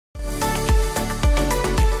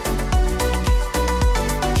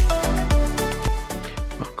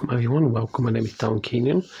everyone, welcome. My name is Darren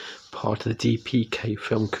Keenan, part of the DPK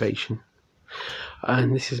film creation,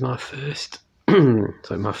 and this is my first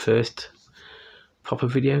my first proper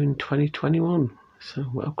video in 2021, so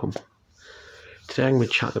welcome. Today I'm going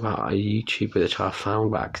to chat about a YouTuber that I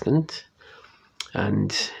found by accident,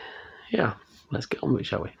 and yeah, let's get on with it,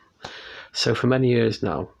 shall we? So for many years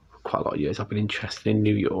now, quite a lot of years, I've been interested in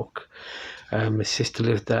New York. My sister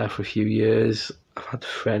lived there for a few years. I've had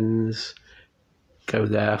friends go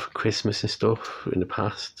there for Christmas and stuff in the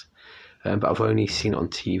past, but I've only seen it on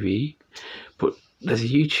TV. But there's a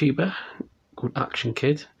YouTuber called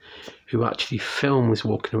ActionKid who actually films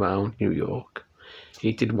walking around New York.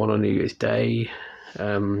 He did one on New Year's Day.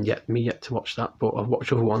 Yet to watch that, but I've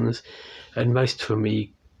watched other ones, and most of them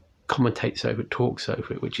he commentates over it, talks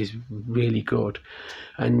over it, which is really good.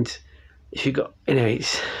 And if you got,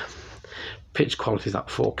 it's pitch quality is like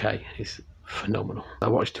 4K. It's phenomenal. I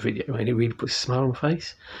watched the video and it really puts a smile on my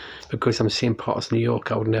face because I'm seeing parts of New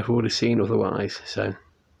York I would never have seen otherwise. So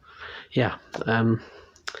yeah, I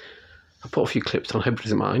put a few clips on, hope he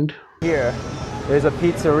doesn't mind. Here, there's a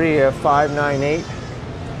pizzeria, 598.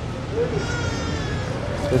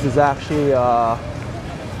 This is actually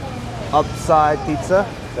Upside Pizza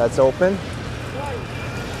that's open.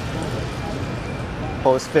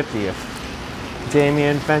 Post 50th.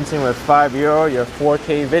 Damien fencing with €5. Your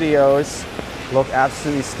 4K videos look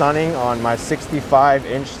absolutely stunning on my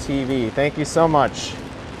 65-inch TV. Thank you so much.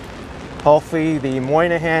 Hopefully the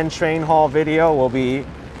Moynihan train haul video will be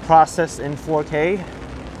processed in 4K.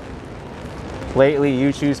 Lately,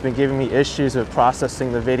 YouTube's been giving me issues with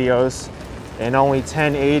processing the videos in only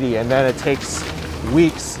 1080, and then it takes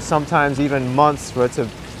weeks, sometimes even months, for it to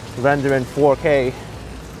render in 4K.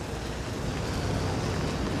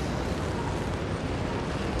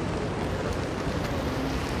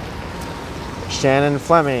 Shannon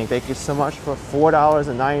Fleming, thank you so much for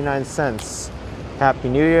 $4.99. Happy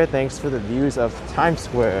New Year. Thanks for the views of Times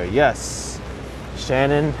Square. Yes.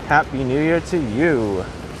 Shannon, Happy New Year to you.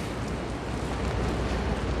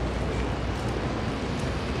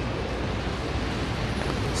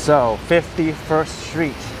 So, 51st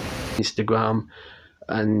Street. Instagram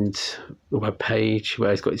and the web page where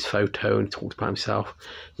he's got his photo and talks about himself,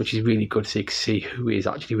 which is really good so you can see who he is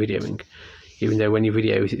actually videoing, even though when he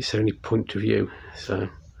videos it's only point of view. So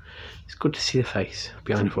it's good to see the face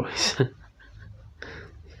behind the voice.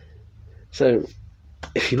 So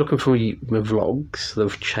if you're looking for my vlogs,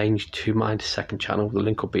 they've changed to my second channel. The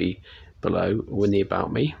link will be below or in the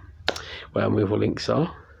About Me, where my other links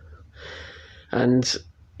are. And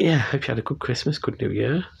yeah, hope you had a good Christmas, good New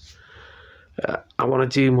Year. I want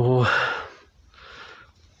to do more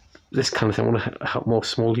this kind of thing. I want to help more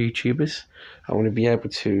small YouTubers. I want to be able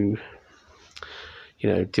to,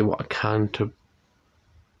 do what I can to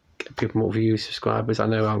get people more views, subscribers. I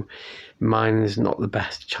know mine is not the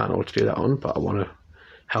best channel to do that on, but I want to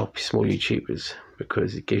help small YouTubers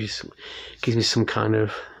because it gives me some kind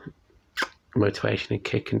of motivation and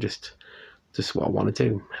kick, and just what I want to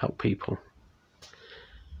do, help people.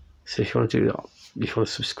 So if you want to do that, if you want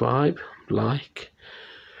to subscribe, like,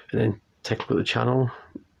 and then take a look at the channel,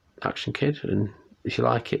 ActionKid, and if you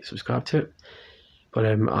like it, subscribe to it. But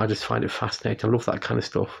I just find it fascinating. I love that kind of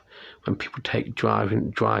stuff when people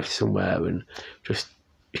drive somewhere and just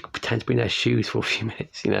you can pretend to be in their shoes for a few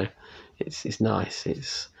minutes. It's nice.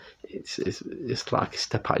 It's like a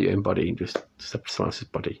step out of your own body and just step to someone else's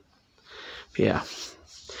body. But yeah.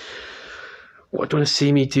 What do you want to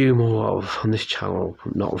see me do more of on this channel?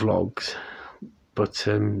 Not vlogs, but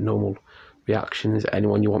normal reactions.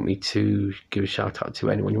 Anyone you want me to give a shout out to,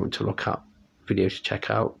 anyone you want to look at, videos to check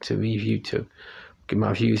out, to review, to give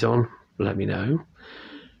my views on, let me know.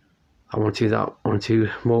 I want to do that. I want to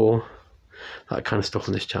do more that kind of stuff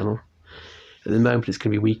on this channel. At the moment it's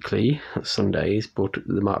going to be weekly, Sundays, but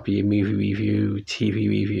there might be a movie review, TV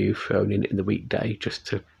review thrown in the weekday, just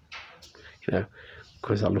to,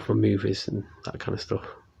 because I love my movies and that kind of stuff.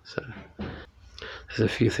 So there's a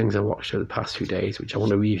few things I watched over the past few days which I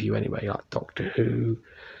want to review anyway, like Doctor Who,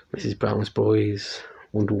 Mrs. Brown's Boys,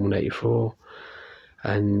 Wonder Woman 84,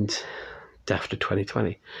 and Death to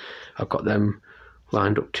 2020. I've got them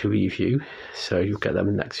lined up to review, so you'll get them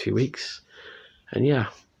in the next few weeks. And yeah,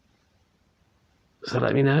 so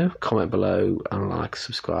let me know, comment below, and like,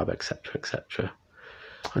 subscribe, etc, etc.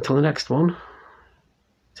 Until the next one,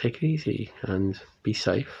 take it easy and be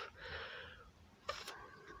safe.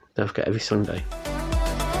 Don't forget, every Sunday